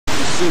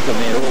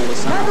Supermare all the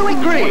time. Candlewick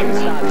Green.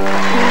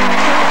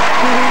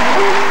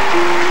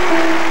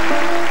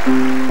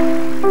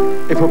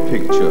 If a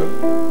picture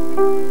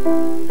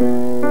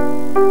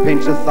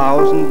paints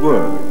 1,000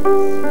 words,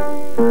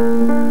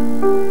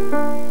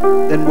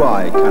 then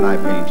why can't I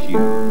paint you?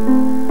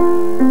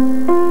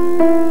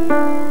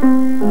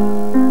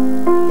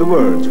 The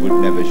words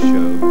would never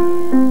show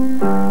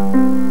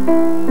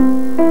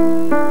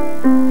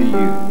the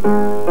you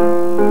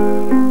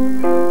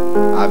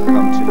I've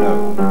come to know.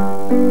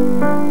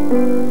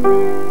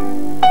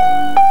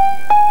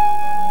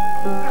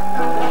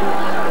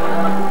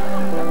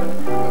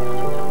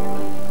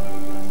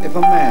 If a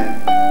man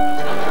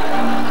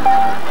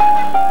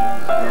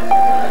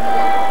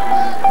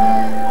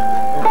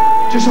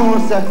just hold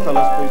on a sec,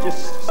 fellas, please.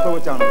 Just slow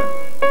it down a bit.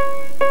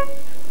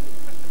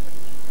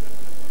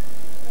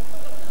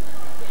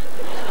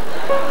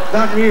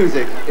 That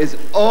music is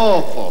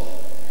awful.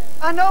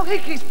 I know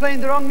Hickey's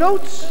playing the wrong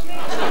notes. He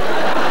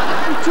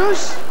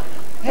does.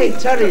 Hey,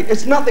 Terry,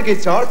 it's not the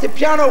guitar, it's the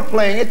piano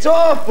playing. It's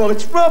awful,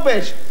 it's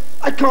rubbish.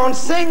 I can't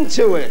sing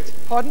to it.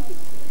 Pardon?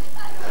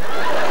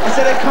 I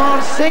said I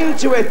can't sing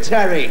to it,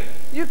 Terry.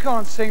 You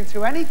can't sing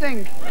to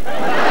anything.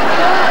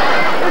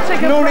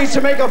 No need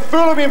to make a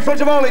fool of me in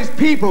front of all these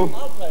people.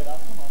 I'll play that,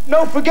 come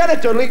on. No, forget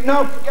it, Dudley.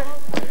 No,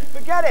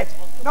 forget it.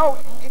 No,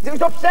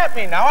 it's upset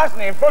me now,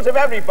 hasn't it, in front of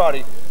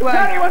everybody. Well,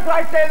 Terry, what did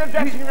I say in the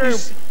dressing room?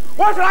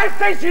 What did I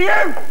say to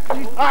you?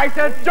 I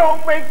said,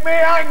 don't make me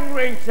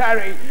angry,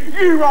 Terry.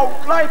 You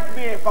won't like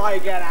me if I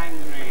get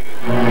angry.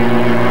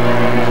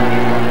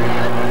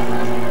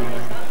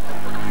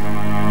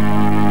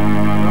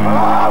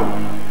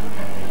 Oh!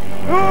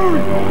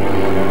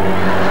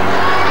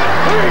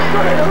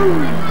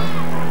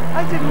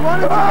 I didn't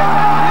want it to get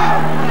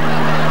angry.